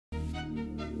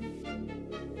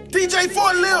DJ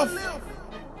Forklift.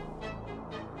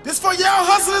 This for y'all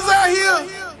hustlers out here.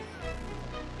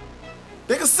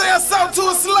 They can sell something to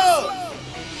a slug.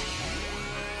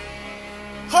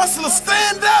 Hustlers,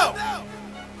 stand up.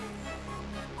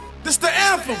 This the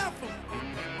anthem.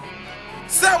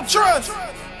 South Trust.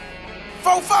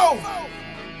 4-4.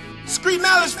 Street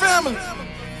Knowledge family.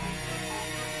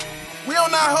 We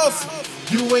on our hustle.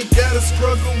 You ain't gotta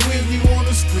struggle when you on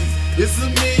the street. It's a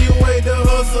million ways to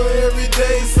hustle every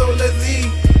day, so let's eat.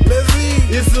 Let's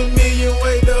eat. It's a million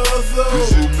ways to hustle.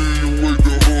 It's a million ways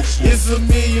to hustle. It's a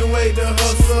million ways to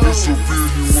hustle. It's a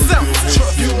million ways to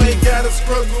hustle. You ain't gotta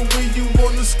struggle when you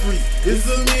on the street. It's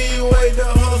a million ways to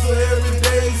hustle every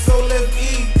day, so let's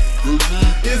eat.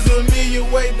 It's a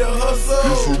million ways to hustle.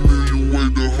 It's a million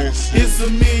ways to hustle. It's a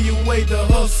million ways to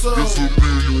hustle. It's a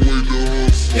million ways to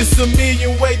hustle. It's a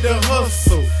million ways to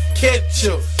hustle.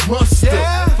 Ketchup, mustard,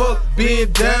 fuck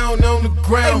being down on the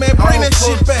ground. Hey man, bring that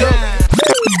shit back.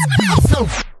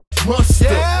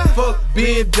 Mustard, fuck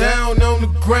being down on the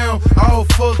ground. All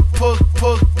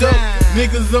fucked up.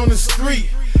 Niggas on the street,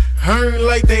 hurting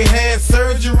like they had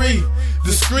surgery.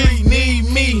 The street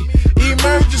need me.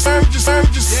 Emergency.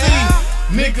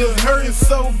 Niggas hurting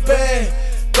so bad.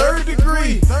 3rd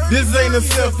degree. This ain't a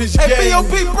selfish game. Hey, B.O.P.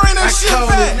 bring that shit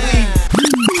back.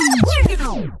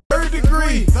 3rd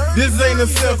degree. This ain't a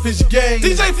selfish game.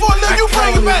 DJ Forklift, you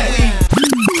bring it back.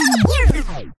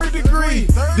 3rd degree.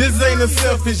 This ain't a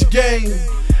selfish game.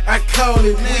 I call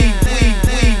it weed.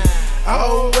 I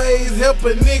always help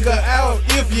a nigga out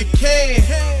if you can.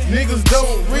 Niggas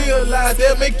don't realize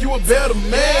they'll make you a better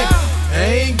man. I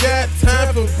ain't got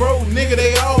time for broke nigga,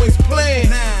 they always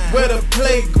playing. Where the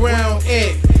playground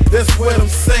at, that's what I'm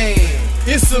saying.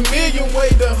 It's a million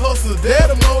ways to hustle,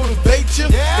 that'll motivate you.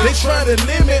 They tryna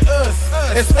limit us,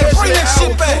 especially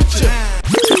our culture.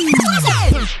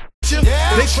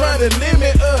 They tryna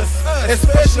limit us,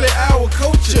 especially our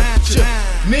culture.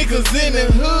 Niggas in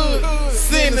the hood,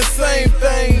 saying the same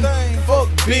thing. Fuck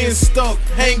being stuck,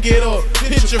 hang it up,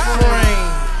 picture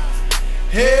frame.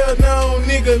 Hell no,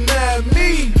 nigga, not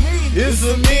me. It's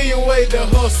a million ways to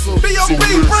hustle. B.O.P.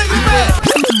 bring it back.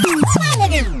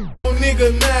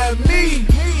 Nigga, not me.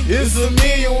 It's a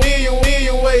million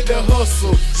ways to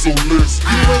hustle. So let's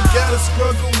You ain't gotta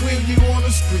struggle when you on the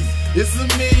street. It's a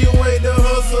million ways to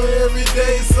hustle every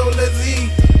day, so let's eat.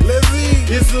 Let's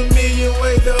eat. It's a million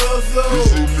ways to hustle.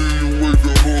 It's a million ways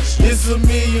to hustle. It's a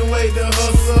million ways to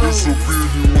hustle. It's a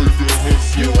million ways to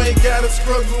hustle. You ain't gotta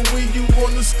struggle when you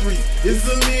on the street. It's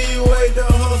a million ways to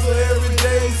hustle every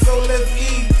day, so let's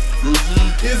eat.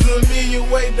 It's a million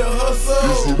ways to hustle.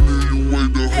 It's a million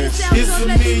ways to hustle. It's a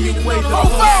million ways to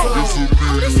hustle. It's a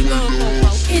million ways to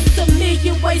hustle. It's a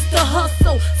million ways to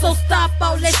hustle, so stop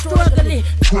all that struggling.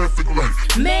 Traffic light.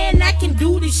 Man, I can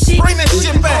do this shit. Bring that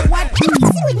shit back.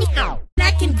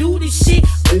 I can do this shit.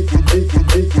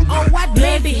 Oh, I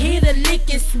baby hit a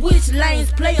lick and switch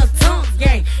lanes, play a tongue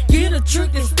game, get a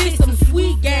trick and stick some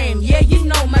sweet game. Yeah, you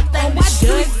know my thing. The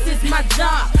streets is my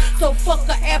job, so fuck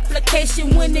a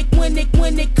application when it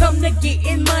come to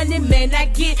getting money. Man, I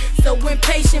get so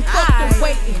impatient. Fuck the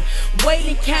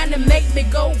waiting kinda make me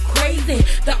go crazy.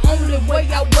 The only way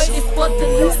I wait is for the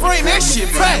loot. Bring that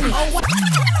shit back.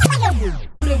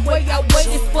 The way I wait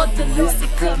is for the loot to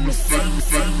come and see.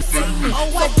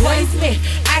 Oh, I praise me.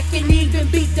 I can even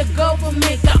beat the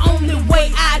government. The only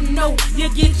way I know you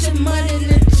get your money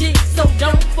legit. So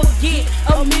don't forget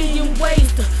a million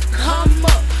ways to come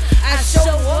up. I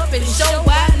show up and show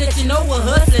out, let you know what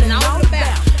hustling all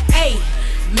about. Hey,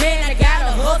 man, I got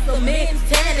a hustle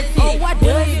mentality. Oh,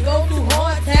 when you go through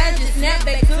hard times, you snap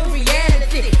back to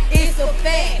reality. It's a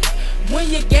fact. When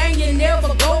you gang, you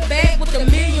never go back with a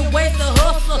million ways to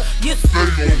hustle. You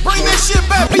Bring that shit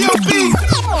back, B.O.P.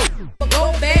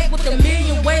 Go back with a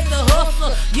million ways to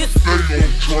hustle. You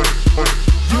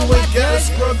You ain't gotta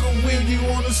struggle when you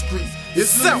on the street.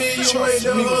 It's a million ways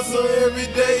to hustle every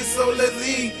day, so let's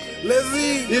eat. Let's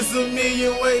eat. It's a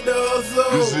million ways to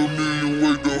hustle. It's a million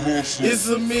ways to hustle. It's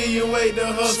a million ways to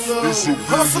hustle. It's a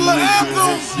Hustler million ways to anthem.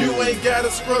 hustle. You ain't gotta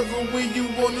struggle when you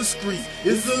on the street.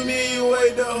 It's a million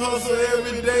ways to hustle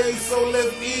every day, so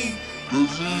let's eat.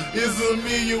 It's a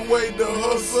million ways to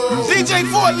hustle. DJ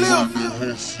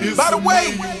Forklift. By the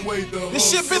way, this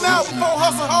shit been out before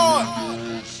Hustle Hard.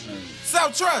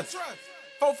 South Trust.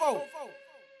 4-4.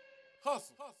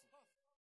 Hustle.